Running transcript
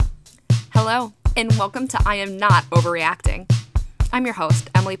Hello, and welcome to I Am Not Overreacting. I'm your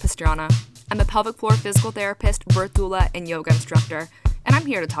host, Emily Pastrana. I'm a pelvic floor physical therapist, birth doula, and yoga instructor, and I'm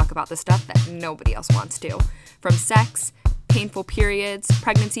here to talk about the stuff that nobody else wants to. From sex, painful periods,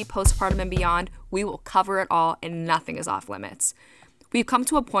 pregnancy, postpartum, and beyond, we will cover it all, and nothing is off limits. We've come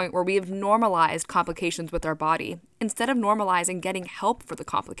to a point where we have normalized complications with our body instead of normalizing getting help for the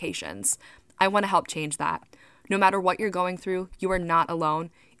complications. I want to help change that. No matter what you're going through, you are not alone,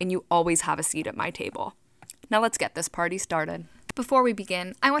 and you always have a seat at my table. Now let's get this party started. Before we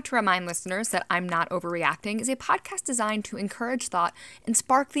begin, I want to remind listeners that I'm Not Overreacting is a podcast designed to encourage thought and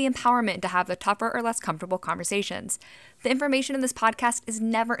spark the empowerment to have the tougher or less comfortable conversations. The information in this podcast is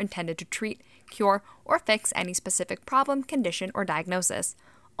never intended to treat, cure, or fix any specific problem, condition, or diagnosis.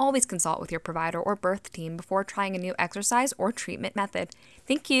 Always consult with your provider or birth team before trying a new exercise or treatment method.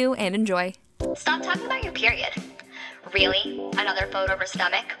 Thank you and enjoy. Stop talking about your period. Really? Another photo of her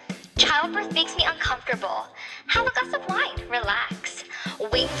stomach? Childbirth makes me uncomfortable. Have a glass of wine. Relax.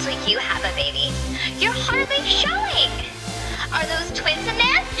 Wait till you have a baby. You're hardly showing. Are those twins in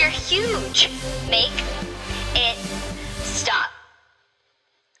there? You're huge. Make it stop.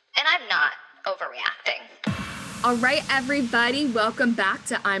 And I'm not overreacting. All right, everybody, welcome back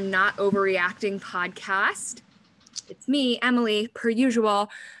to I'm Not Overreacting podcast. It's me, Emily, per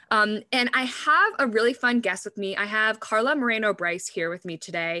usual. And I have a really fun guest with me. I have Carla Moreno-Bryce here with me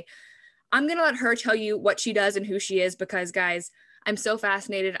today. I'm going to let her tell you what she does and who she is because, guys, I'm so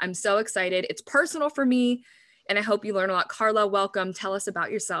fascinated. I'm so excited. It's personal for me, and I hope you learn a lot. Carla, welcome. Tell us about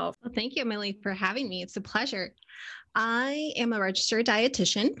yourself. Well, thank you, Emily, for having me. It's a pleasure. I am a registered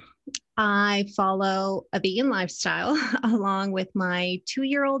dietitian. I follow a vegan lifestyle along with my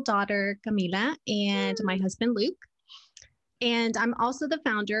 2-year-old daughter, Camila, and my husband, Luke. And I'm also the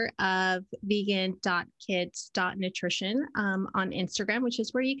founder of vegan.kids.nutrition on Instagram, which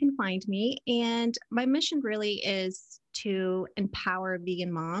is where you can find me. And my mission really is to empower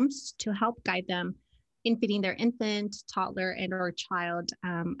vegan moms to help guide them in feeding their infant, toddler, and or child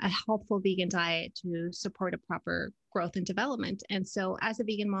a healthful vegan diet to support a proper growth and development. And so as a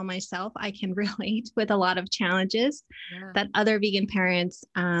vegan mom myself, I can relate with a lot of challenges that other vegan parents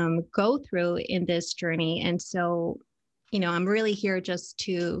go through in this journey. And so I'm really here just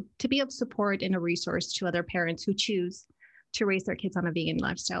to be of support and a resource to other parents who choose to raise their kids on a vegan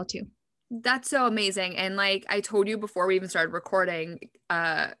lifestyle too. That's so amazing. And like I told you before we even started recording,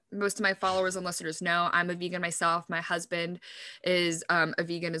 most of my followers and listeners know I'm a vegan myself. My husband is a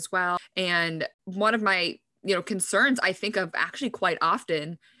vegan as well. And one of my, concerns I think of actually quite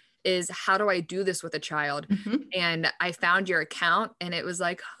often is how do I do this with a child? Mm-hmm. And I found your account and it was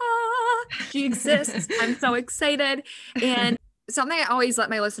like, she exists. I'm so excited. And something I always let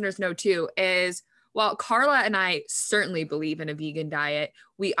my listeners know too is, while Carla and I certainly believe in a vegan diet,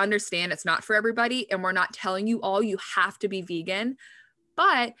 we understand it's not for everybody and we're not telling you all you have to be vegan.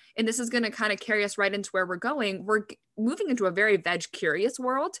 But, and this is going to kind of carry us right into where we're going, we're moving into a very veg curious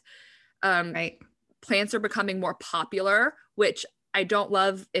world. Right. Plants are becoming more popular, which I don't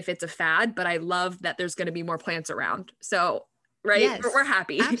love if it's a fad, but I love that there's going to be more plants around. So, right. Yes, we're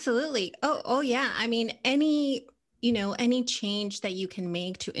happy. Absolutely. Oh yeah. I mean, any change that you can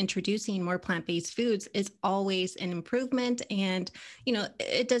make to introducing more plant-based foods is always an improvement. And,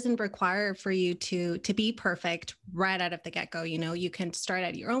 it doesn't require for you to be perfect right out of the get-go. You can start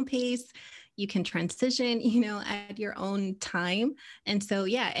at your own pace. You can transition, at your own time. And so,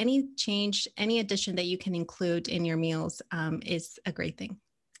 yeah, any change, any addition that you can include in your meals is a great thing.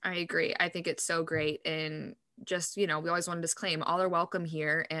 I agree. I think it's so great. And just, we always want to disclaim all are welcome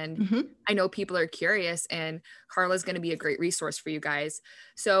here. And mm-hmm. I know people are curious and Carla's going to be a great resource for you guys.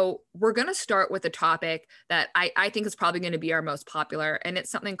 So we're going to start with a topic that I think is probably going to be our most popular. And it's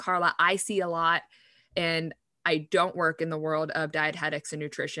something, Carla, I see a lot, and I don't work in the world of dietetics and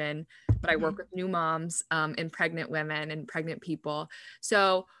nutrition, but I work with new moms and pregnant women and pregnant people.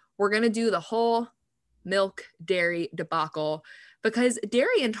 So we're going to do the whole milk dairy debacle because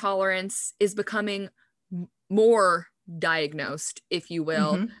dairy intolerance is becoming more diagnosed, if you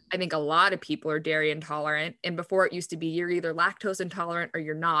will. Mm-hmm. I think a lot of people are dairy intolerant. And before it used to be you're either lactose intolerant or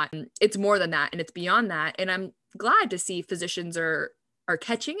you're not. It's more than that. And it's beyond that. And I'm glad to see physicians are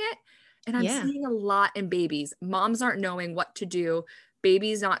catching it. And I'm seeing a lot in babies. Moms aren't knowing what to do.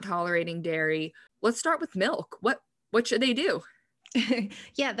 Babies not tolerating dairy. Let's start with milk. What should they do?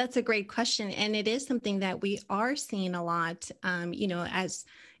 Yeah, that's a great question. And it is something that we are seeing a lot, as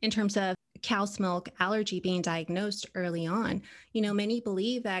in terms of cow's milk allergy being diagnosed early on. Many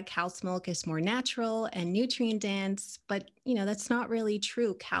believe that cow's milk is more natural and nutrient dense, but, that's not really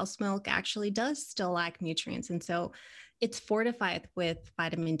true. Cow's milk actually does still lack nutrients. And so it's fortified with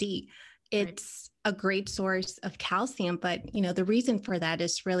vitamin D. It's a great source of calcium, but the reason for that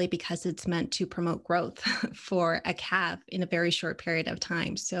is really because it's meant to promote growth for a calf in a very short period of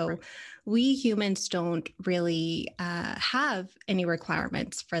time. So we humans don't really have any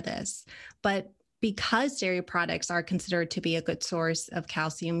requirements for this, but because dairy products are considered to be a good source of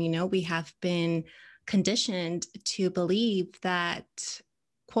calcium, we have been conditioned to believe that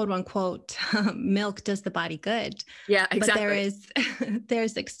quote unquote milk does the body good. Yeah, exactly. But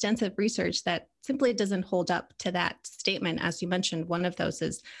there's extensive research that simply doesn't hold up to that statement. As you mentioned, one of those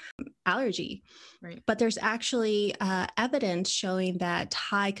is allergy. Right. But there's actually evidence showing that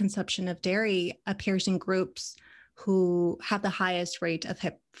high consumption of dairy appears in groups who have the highest rate of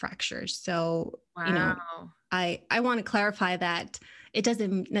hip fractures. So, Wow. I want to clarify that it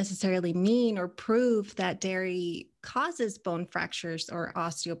doesn't necessarily mean or prove that dairy causes bone fractures or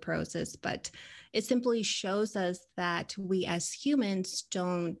osteoporosis, but it simply shows us that we as humans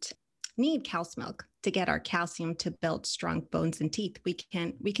don't need cow's milk to get our calcium to build strong bones and teeth. We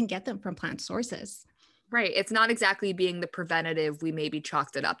can get them from plant sources. Right. It's not exactly being the preventative we maybe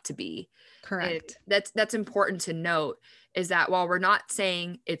chalked it up to be. Correct. That's important to note, is that while we're not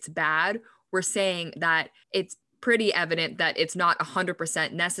saying it's bad, we're saying that it's pretty evident that it's not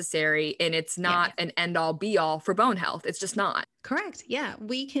 100% necessary, and it's not an end all be all for bone health. It's just not. Correct. Yeah.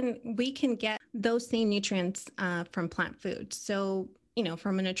 We can get those same nutrients from plant foods. So,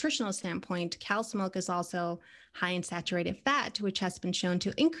 from a nutritional standpoint, cow's milk is also high in saturated fat, which has been shown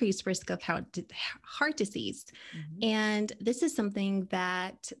to increase risk of heart disease. Mm-hmm. And this is something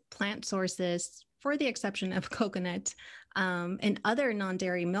that plant sources, for the exception of coconut and other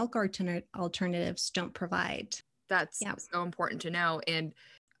non-dairy milk alternatives, don't provide. That's so important to know. And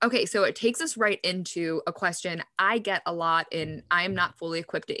okay, so it takes us right into a question I get a lot, and I am not fully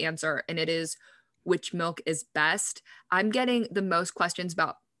equipped to answer, and it is, which milk is best? I'm getting the most questions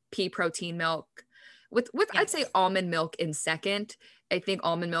about pea protein milk. With I'd say almond milk in second. I think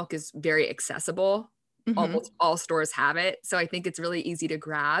almond milk is very accessible. Mm-hmm. Almost all stores have it. So I think it's really easy to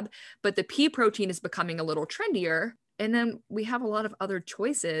grab. But the pea protein is becoming a little trendier. And then we have a lot of other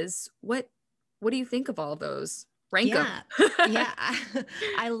choices. What do you think of all those? Rank them. Yeah.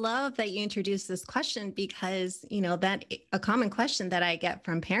 I love that you introduced this question, because, that a common question that I get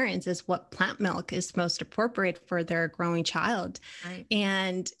from parents is what plant milk is most appropriate for their growing child. Right.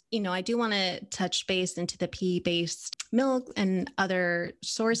 And, I do want to touch base into the pea-based milk and other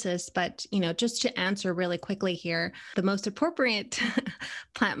sources, but, just to answer really quickly here, the most appropriate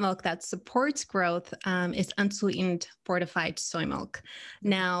plant milk that supports growth is unsweetened fortified soy milk.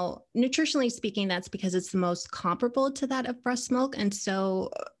 Now, nutritionally speaking, that's because it's the most comparable to that of breast milk. And so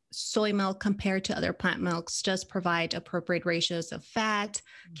soy milk, compared to other plant milks, does provide appropriate ratios of fat,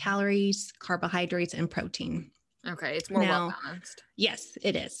 calories, carbohydrates, and protein. Okay, it's more well balanced. Yes,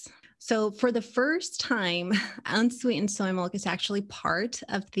 it is. So for the first time, unsweetened soy milk is actually part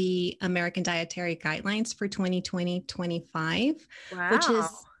of the American Dietary Guidelines for 2020-25, which is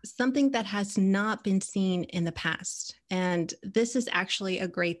something that has not been seen in the past. And this is actually a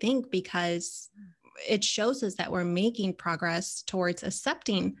great thing, because it shows us that we're making progress towards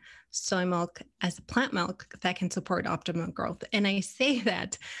accepting soy milk as a plant milk that can support optimal growth. And I say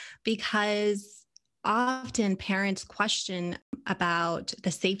that because often parents question about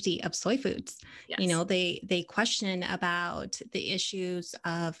the safety of soy foods. Yes. They question about the issues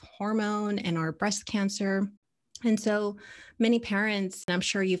of hormone and or breast cancer. And so many parents, and I'm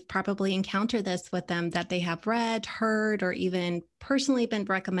sure you've probably encountered this with them, that they have read, heard, or even personally been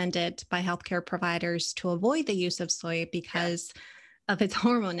recommended by healthcare providers to avoid the use of soy because of its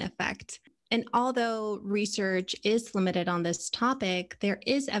hormone effect. And although research is limited on this topic, there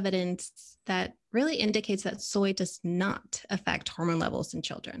is evidence that really indicates that soy does not affect hormone levels in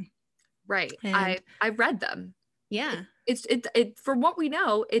children. Right. I've read them. Yeah. It for what we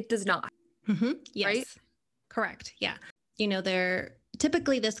know, it does not. Mm-hmm. Yes. Right? Correct. Yeah.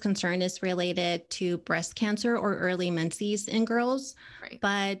 Typically this concern is related to breast cancer or early menses in girls. Right.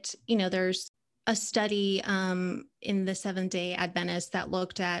 But, there's a study in the Seventh-day Adventist that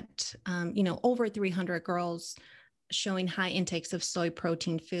looked at, over 300 girls showing high intakes of soy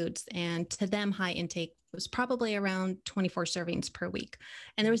protein foods. And to them, high intake was probably around 24 servings per week.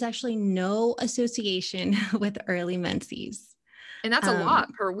 And there was actually no association with early menses. And that's a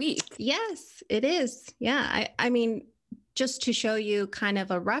lot per week. Yes, it is. Yeah. I mean, just to show you kind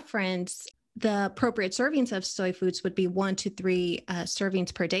of a reference, the appropriate servings of soy foods would be 1 to 3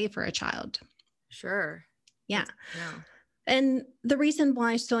 servings per day for a child. Sure. Yeah. And the reason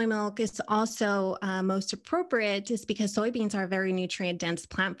why soy milk is also most appropriate is because soybeans are a very nutrient dense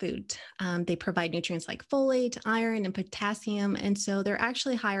plant food. They provide nutrients like folate, iron, and potassium. And so they're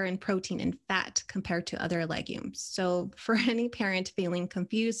actually higher in protein and fat compared to other legumes. So for any parent feeling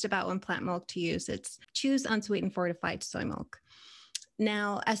confused about what plant milk to use, it's choose unsweetened fortified soy milk.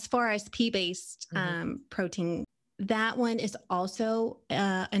 Now, as far as pea-based protein, that one is also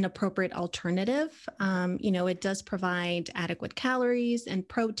an appropriate alternative. It does provide adequate calories and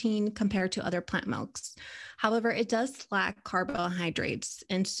protein compared to other plant milks. However, it does lack carbohydrates.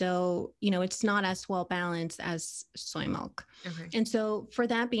 And so, it's not as well balanced as soy milk. Okay. And so for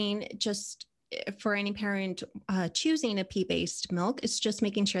that being, just for any parent choosing a pea-based milk, it's just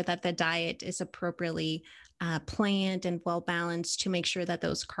making sure that the diet is appropriately planned and well balanced to make sure that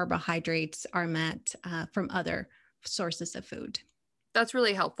those carbohydrates are met from other sources of food. That's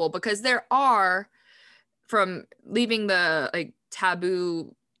really helpful because there are, from leaving the like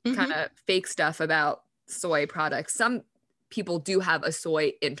taboo kind of fake stuff about soy products, some people do have a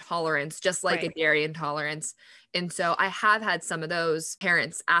soy intolerance, just like a dairy intolerance. And so I have had some of those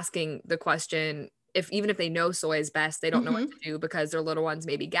parents asking the question, even if they know soy is best, they don't know what to do because their little ones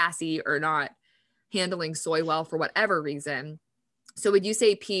may be gassy or not handling soy well for whatever reason. So would you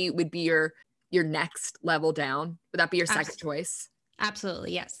say pea would be your next level down? Would that be your second choice?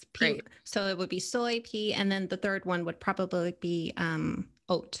 Absolutely, yes. Pea. Great. So it would be soy, pea, and then the third one would probably be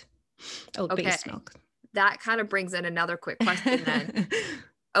oat-based milk. That kind of brings in another quick question then.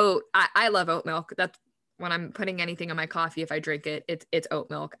 I love oat milk. That's when I'm putting anything in my coffee. If I drink it, it's oat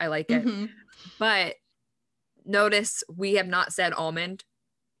milk. I like it. But notice we have not said almond.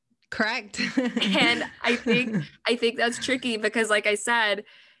 Correct. And I think that's tricky because, like I said,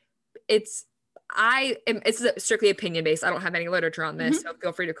 it's strictly opinion based. I don't have any literature on this, so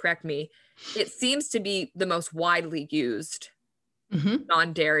feel free to correct me. It seems to be the most widely used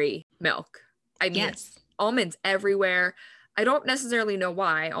non-dairy milk. I mean, yes. Almonds everywhere. I don't necessarily know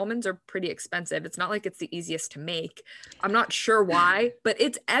why. Almonds are pretty expensive. It's not like it's the easiest to make. I'm not sure why, but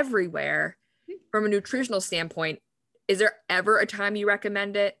it's everywhere. From a nutritional standpoint, is there ever a time you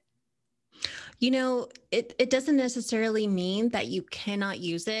recommend it? It doesn't necessarily mean that you cannot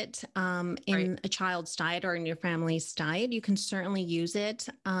use it in a child's diet or in your family's diet. You can certainly use it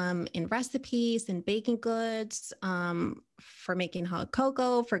in recipes, in baking goods, for making hot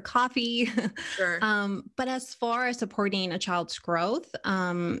cocoa, for coffee. Sure. But as far as supporting a child's growth,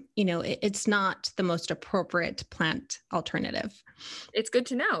 it's not the most appropriate plant alternative. It's good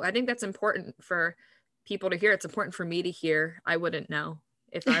to know. I think that's important for people to hear. It's important for me to hear. I wouldn't know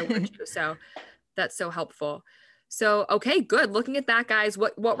if I were to. So that's so helpful. So, okay, good. Looking at that, guys,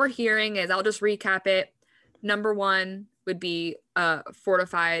 what we're hearing is, I'll just recap it. Number 1 would be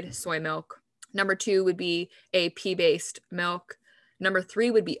fortified soy milk. Number 2 would be a pea-based milk. Number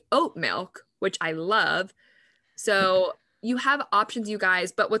 3 would be oat milk, which I love. So you have options, you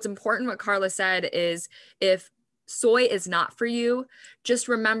guys, but what's important, what Carla said, is if soy is not for you, just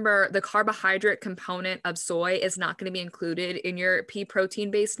remember the carbohydrate component of soy is not going to be included in your pea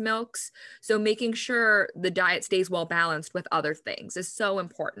protein-based milks. So making sure the diet stays well balanced with other things is so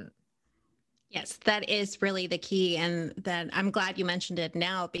important. Yes, that is really the key. And that I'm glad you mentioned it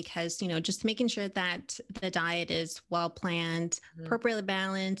now because, just making sure that the diet is well planned, appropriately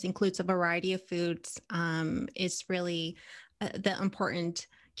balanced, includes a variety of foods, is really the important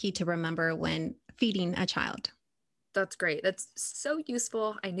key to remember when feeding a child. That's great. That's so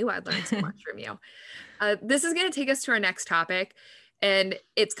useful. I knew I'd learn so much from you. This is going to take us to our next topic, and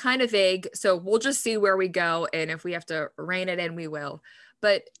it's kind of vague. So we'll just see where we go. And if we have to rein it in, we will.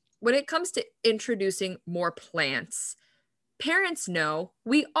 But when it comes to introducing more plants, parents know,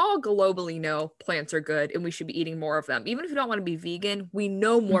 we all globally know plants are good and we should be eating more of them. Even if you don't want to be vegan, we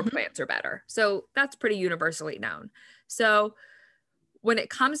know more plants are better. So that's pretty universally known. So when it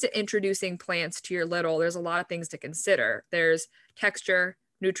comes to introducing plants to your little, there's a lot of things to consider. There's texture,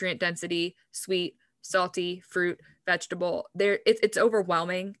 nutrient density, sweet, salty, fruit, vegetable. It's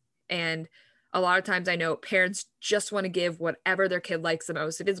overwhelming. And a lot of times I know parents just want to give whatever their kid likes the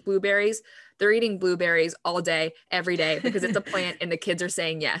most. If it's blueberries, they're eating blueberries all day, every day, because it's a plant and the kids are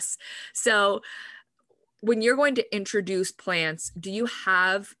saying yes. So when you're going to introduce plants, do you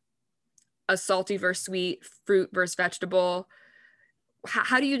have a salty versus sweet, fruit versus vegetable?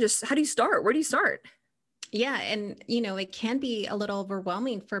 How do you start? Where do you start? Yeah. And, it can be a little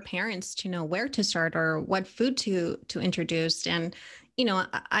overwhelming for parents to know where to start or what food to introduce. And,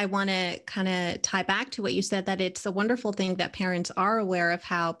 I want to kind of tie back to what you said, that it's a wonderful thing that parents are aware of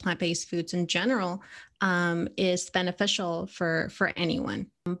how plant-based foods in general is beneficial for anyone.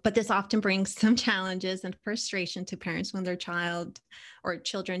 But this often brings some challenges and frustration to parents when their child or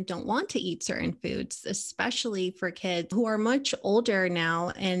children don't want to eat certain foods, especially for kids who are much older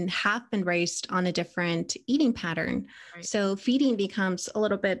now and have been raised on a different eating pattern. Right. So feeding becomes a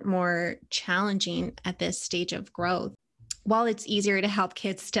little bit more challenging at this stage of growth. While it's easier to help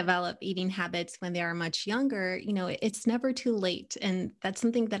kids develop eating habits when they are much younger, it's never too late. And that's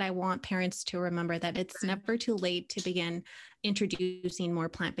something that I want parents to remember, that it's never too late to begin introducing more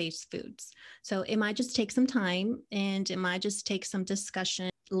plant-based foods. So it might just take some time, and it might just take some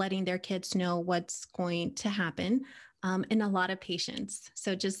discussion, letting their kids know what's going to happen, and a lot of patience.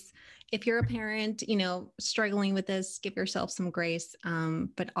 So just, if you're a parent, struggling with this, give yourself some grace,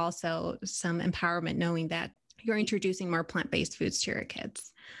 but also some empowerment, knowing that you're introducing more plant-based foods to your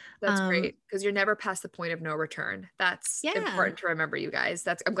kids. That's great, because you're never past the point of no return. That's important to remember, you guys.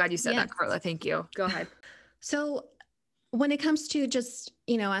 I'm glad you said that, Carla. Thank you. Go ahead. So when it comes to just,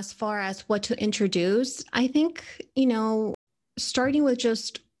 as far as what to introduce, I think, starting with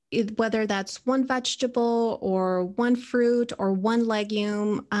just whether that's one vegetable or one fruit or one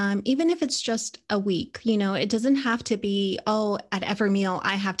legume, even if it's just a week, it doesn't have to be, at every meal,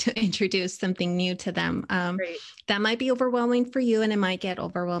 I have to introduce something new to them. That might be overwhelming for you, and it might get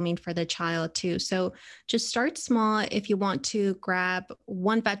overwhelming for the child too. So just start small. If you want to grab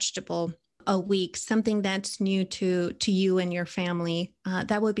one vegetable a week, something that's new to you and your family,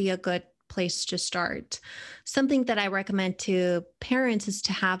 that would be a good place to start. Something that I recommend to parents is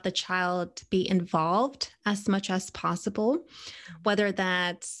to have the child be involved as much as possible, whether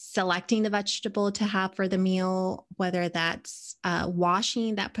that's selecting the vegetable to have for the meal, whether that's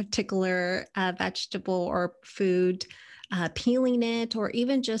washing that particular vegetable or food, peeling it, or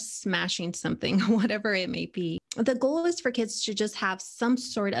even just smashing something, whatever it may be. The goal is for kids to just have some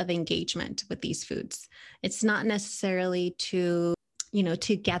sort of engagement with these foods. It's not necessarily to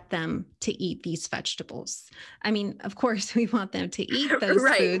get them to eat these vegetables. I mean, of course, we want them to eat those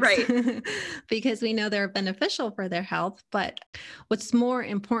foods because we know they're beneficial for their health. But what's more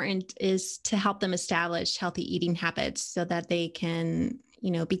important is to help them establish healthy eating habits so that they can,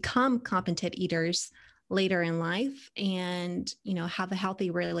 become competent eaters later in life and, have a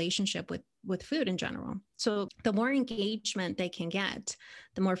healthy relationship with food in general. So the more engagement they can get,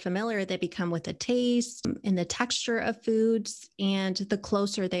 the more familiar they become with the taste and the texture of foods, and the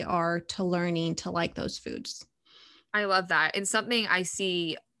closer they are to learning to like those foods. I love that. And something I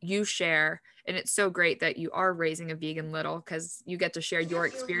see you share, and it's so great that you are raising a vegan little, because you get to share your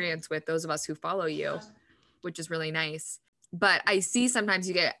experience with those of us who follow you, which is really nice. But I see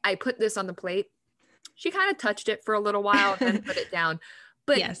sometimes I put this on the plate. She kind of touched it for a little while and then put it down.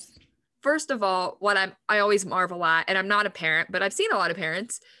 But yes. First of all, what I always marvel at, and I'm not a parent, but I've seen a lot of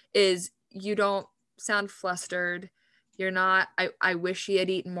parents, is you don't sound flustered. You're not, I wish she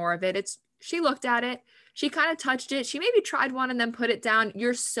had eaten more of it. She looked at it. She kind of touched it. She maybe tried one and then put it down.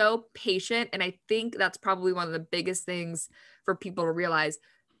 You're so patient. And I think that's probably one of the biggest things for people to realize.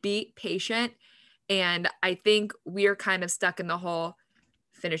 Be patient. And I think we're kind of stuck in the whole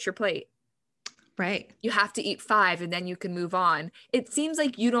finish your plate. Right. You have to eat 5 and then you can move on. It seems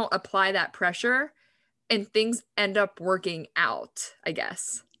like you don't apply that pressure and things end up working out, I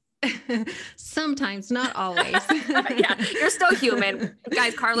guess. Sometimes, not always. Yeah, you're still human.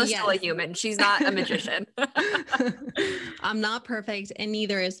 Guys, Carla's still a human. She's not a magician. I'm not perfect, and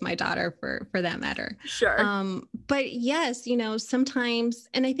neither is my daughter for that matter. Sure. But yes, sometimes,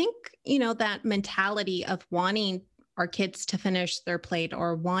 and I think, that mentality of wanting our kids to finish their plate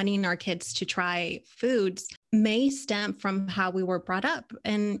or wanting our kids to try foods may stem from how we were brought up.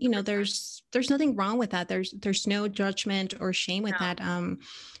 And, there's nothing wrong with that. There's no judgment or shame with that.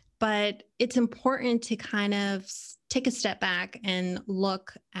 But it's important to kind of take a step back and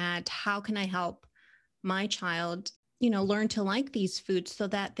look at how can I help my child, learn to like these foods so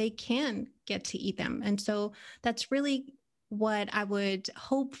that they can get to eat them. And so that's really what I would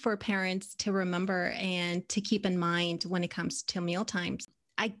hope for parents to remember and to keep in mind when it comes to meal times.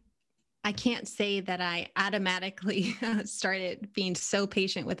 I can't say that I automatically started being so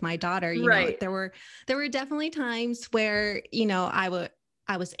patient with my daughter. There were definitely times where,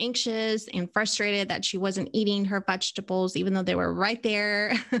 I was anxious and frustrated that she wasn't eating her vegetables, even though they were right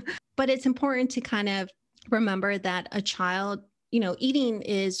there. But it's important to kind of remember that a child, eating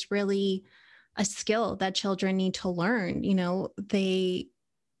is really a skill that children need to learn. They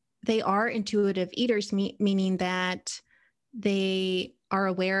are intuitive eaters, meaning that they are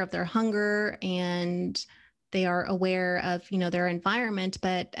aware of their hunger and they are aware of, their environment.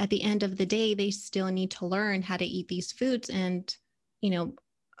 But at the end of the day, they still need to learn how to eat these foods. And,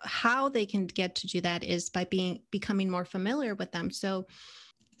 how they can get to do that is by becoming more familiar with them. So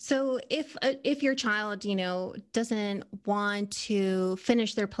if your child, doesn't want to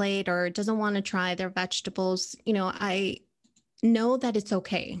finish their plate or doesn't want to try their vegetables, I know that it's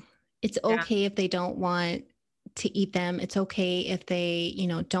okay. It's okay if they don't want to eat them. It's okay if they,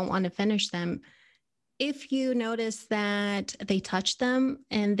 don't want to finish them. If you notice that they touched them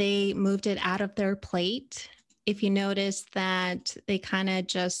and they moved it out of their plate, if you notice that they kind of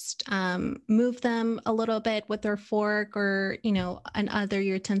just move them a little bit with their fork or, another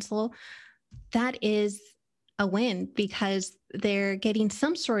utensil, that is a win because they're getting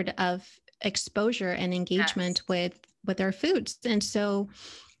some sort of exposure and engagement with their foods. And so,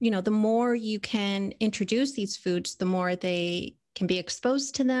 the more you can introduce these foods, the more they can be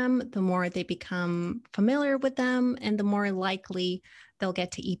exposed to them, the more they become familiar with them, and the more likely they'll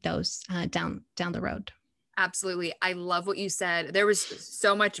get to eat those down the road. Absolutely. I love what you said. There was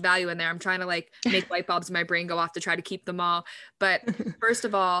so much value in there. I'm trying to make light bulbs in my brain go off to try to keep them all. But first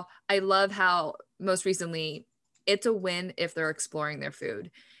of all, I love how most recently it's a win if they're exploring their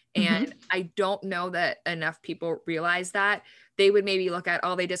food. And I don't know that enough people realize that. They would maybe look at,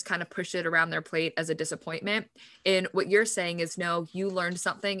 they just kind of push it around their plate as a disappointment. And what you're saying is, no, you learned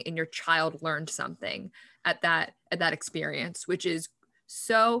something and your child learned something at that experience, which is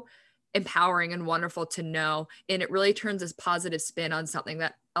so empowering and wonderful to know. And it really turns this positive spin on something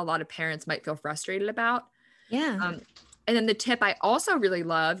that a lot of parents might feel frustrated about. Yeah. And then the tip I also really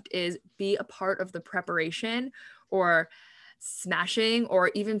loved is be a part of the preparation or smashing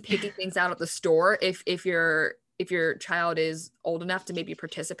or even picking things out at the store if your child is old enough to maybe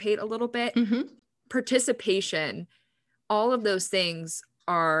participate a little bit. Participation, all of those things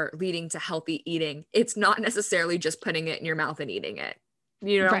are leading to healthy eating. It's not necessarily just putting it in your mouth and eating it,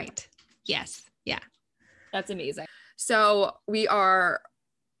 Right. Yes. Yeah. That's amazing. So we are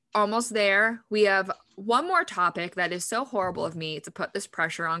almost there. We have one more topic that is so horrible of me to put this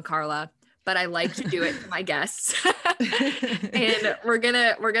pressure on Carla, but I like to do it to my guests. And we're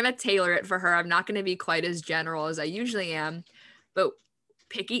gonna tailor it for her. I'm not gonna be quite as general as I usually am, but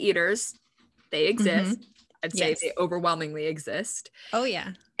picky eaters, they exist. I'd say they overwhelmingly exist. Oh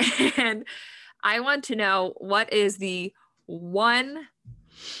yeah. And I want to know, what is the one-ish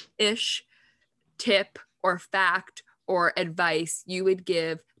tip or fact or advice you would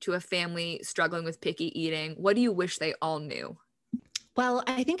give to a family struggling with picky eating? What do you wish they all knew? Well,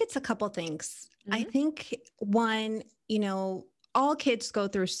 I think it's a couple things. I think one, all kids go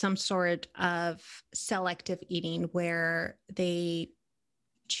through some sort of selective eating where they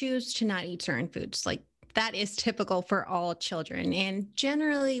choose to not eat certain foods. Like that is typical for all children. And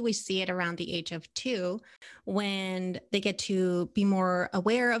generally we see it around the age of 2 when they get to be more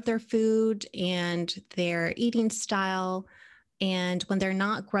aware of their food and their eating style. And when they're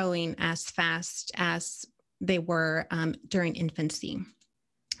not growing as fast as they were during infancy.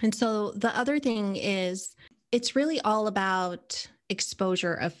 And so the other thing is it's really all about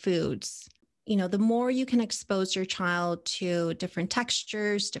exposure of foods. The more you can expose your child to different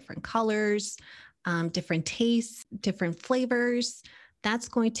textures, different colors, different tastes, different flavors, that's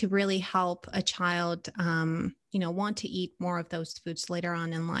going to really help a child, want to eat more of those foods later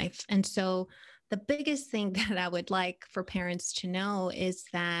on in life. And so the biggest thing that I would like for parents to know is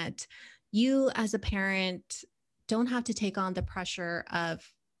that you as a parent don't have to take on the pressure of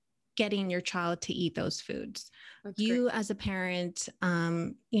getting your child to eat those foods. That's you great. As a parent,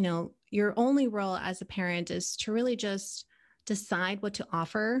 your only role as a parent is to really just decide what to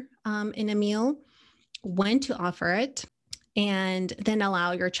offer in a meal, when to offer it, and then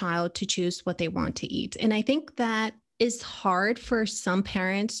allow your child to choose what they want to eat. And I think that is hard for some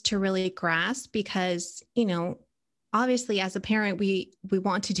parents to really grasp because, obviously as a parent, we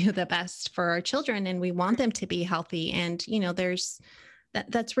want to do the best for our children and we want them to be healthy. And,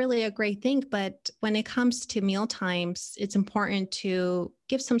 that's really a great thing. But when it comes to meal times, it's important to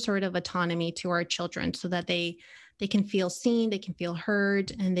give some sort of autonomy to our children so that they can feel seen, they can feel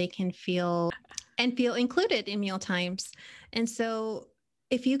heard, and they can feel included in meal times. And so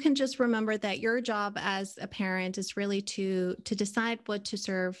if you can just remember that your job as a parent is really to decide what to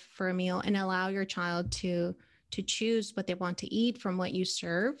serve for a meal and allow your child to choose what they want to eat from what you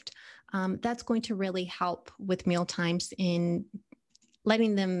served, that's going to really help with meal times in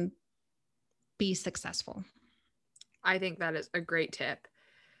letting them be successful. I think that is a great tip.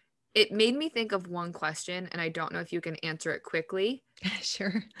 It made me think of one question, and I don't know if you can answer it quickly.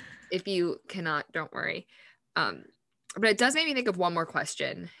 Sure. If you cannot, don't worry. But it does make me think of one more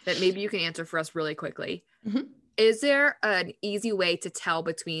question that maybe you can answer for us really quickly. Is there an easy way to tell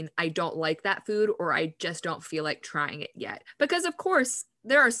between I don't like that food or I just don't feel like trying it yet? Because of course,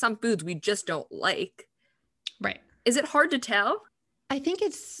 there are some foods we just don't like. Right. Is it hard to tell? I think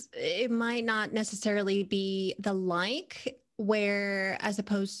it might not necessarily be the like, where as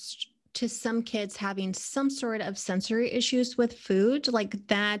opposed to some kids having some sort of sensory issues with food, like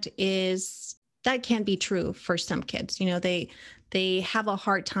that can be true for some kids. You know, they have a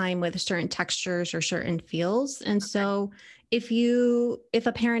hard time with certain textures or certain feels. And so if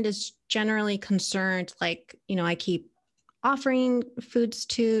a parent is generally concerned, like, you know, I keep offering foods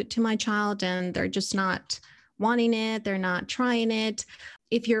to my child and they're just not wanting it, they're not trying it.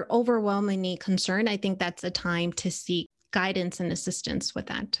 If you're overwhelmingly concerned, I think that's a time to seek guidance and assistance with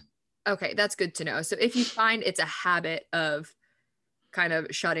that. Okay, that's good to know. So if you find it's a habit of kind of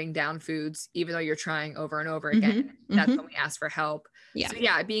shutting down foods, even though you're trying over and over again, that's when we ask for help. Yeah. So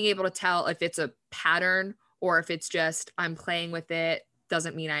yeah, being able to tell if it's a pattern or if it's just I'm playing with it,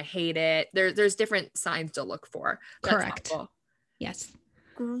 doesn't mean I hate it. There's different signs to look for. That's correct. helpful. Yes.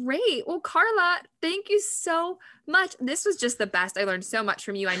 Great. Well, Carla, thank you so much. This was just the best. I learned so much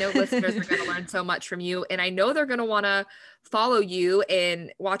from you. I know listeners are going to learn so much from you, and I know they're going to want to follow you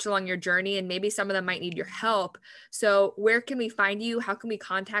and watch along your journey, and maybe some of them might need your help. So where can we find you? How can we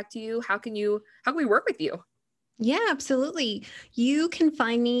contact you? How can we work with you? Yeah, absolutely. You can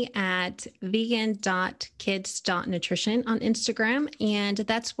find me at vegan.kids.nutrition on Instagram. And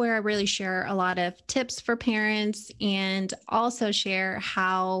that's where I really share a lot of tips for parents and also share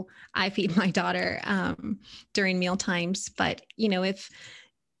how I feed my daughter during meal times. But, you know, if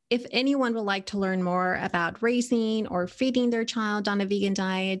anyone would like to learn more about raising or feeding their child on a vegan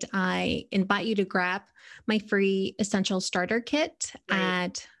diet, I invite you to grab my free essential starter kit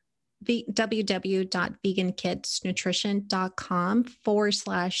at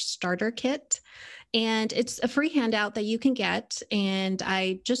www.vegankidsnutrition.com/starter kit. And it's a free handout that you can get. And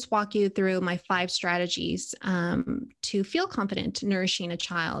I just walk you through my 5 strategies to feel confident nourishing a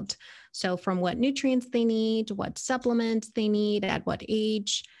child. So from what nutrients they need, what supplements they need, at what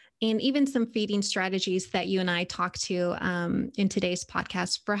age, and even some feeding strategies that you and I talked to in today's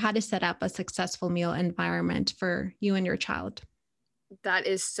podcast for how to set up a successful meal environment for you and your child. That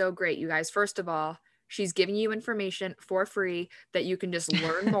is so great, you guys. First of all, she's giving you information for free that you can just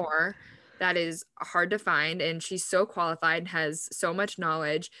learn more. That is hard to find. And she's so qualified and has so much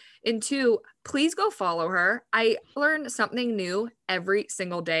knowledge. And 2, please go follow her. I learn something new every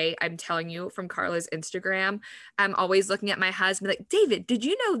single day. I'm telling you, from Carla's Instagram. I'm always looking at my husband like, David, did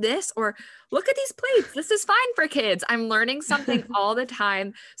you know this? Or look at these plates. This is fine for kids. I'm learning something all the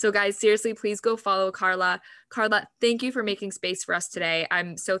time. So guys, seriously, please go follow Carla. Carla, thank you for making space for us today.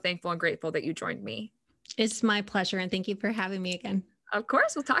 I'm so thankful and grateful that you joined me. It's my pleasure. And thank you for having me again. Of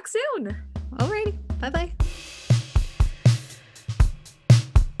course. We'll talk soon. Alrighty. Bye-bye.